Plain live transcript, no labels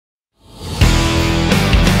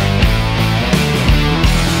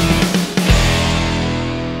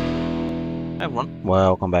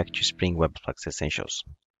welcome back to Spring WebFlux Essentials.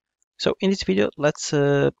 So in this video, let's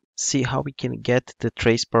see how we can get the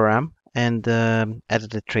trace param and add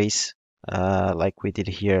the trace like we did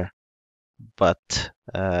here, but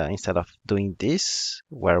instead of doing this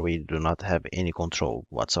where we do not have any control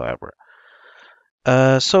whatsoever.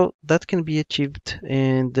 So that can be achieved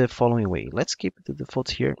in the following way. Let's keep the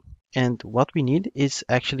default here, and what we need is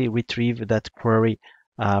actually retrieve that query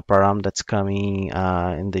param that's coming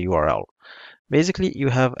in the URL. Basically, you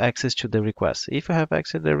have access to the request. If you have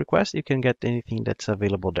access to the request, you can get anything that's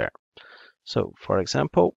available there. So, for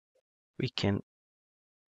example, we can,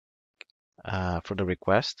 for the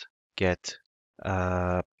request, get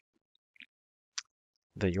the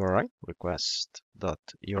URI,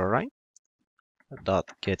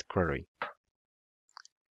 request.uri.getQuery.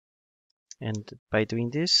 And by doing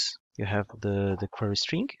this, you have the query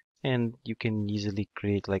string, and you can easily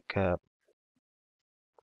create like a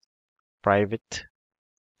private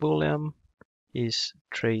boolean is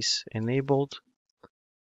trace enabled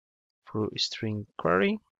through string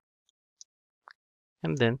query,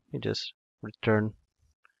 and then you just return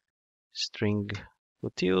string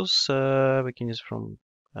utils. We can use from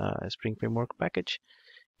a Spring Framework package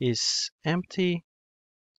is empty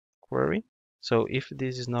query. So if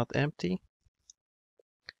this is not empty,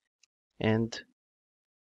 and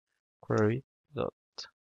query dot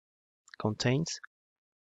contains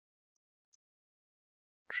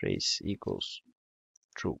trace equals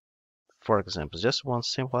true. For example, just one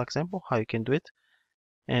simple example how you can do it,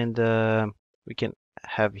 and we can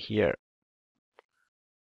have here,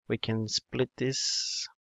 we can split this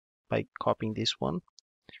by copying this one.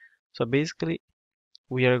 So basically,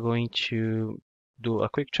 we are going to do a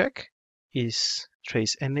quick check. Is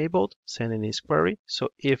trace enabled? Send in this query. So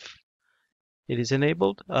if it is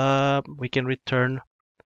enabled, we can return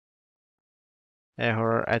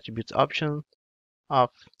error attributes option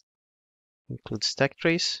off, include stack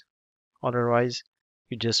trace. Otherwise,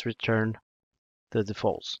 you just return the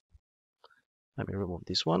defaults. Let me remove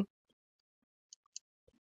this one,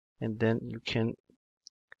 and then you can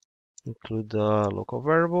include the local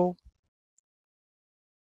variable.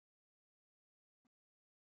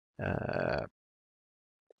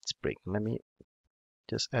 Spring. Let me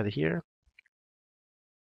just add here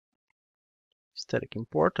static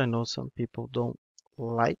import. I know some people don't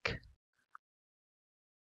like,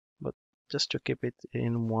 but just to keep it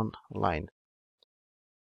in one line.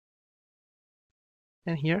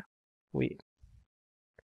 And here we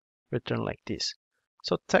return like this.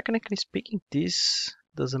 So technically speaking, this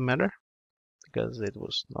doesn't matter because it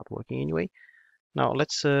was not working anyway. Now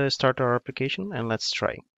let's start our application and let's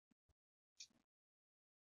try.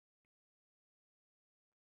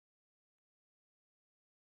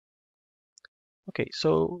 Okay,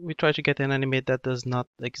 so we try to get an animate that does not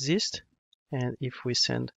exist, and if we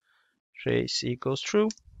send trace equals true,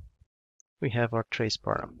 we have our trace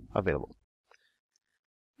param available.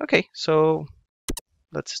 Okay, so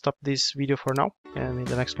let's stop this video for now, and in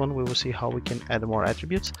the next one we will see how we can add more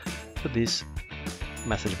attributes to this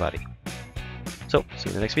message body. So see you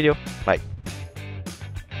in the next video. Bye.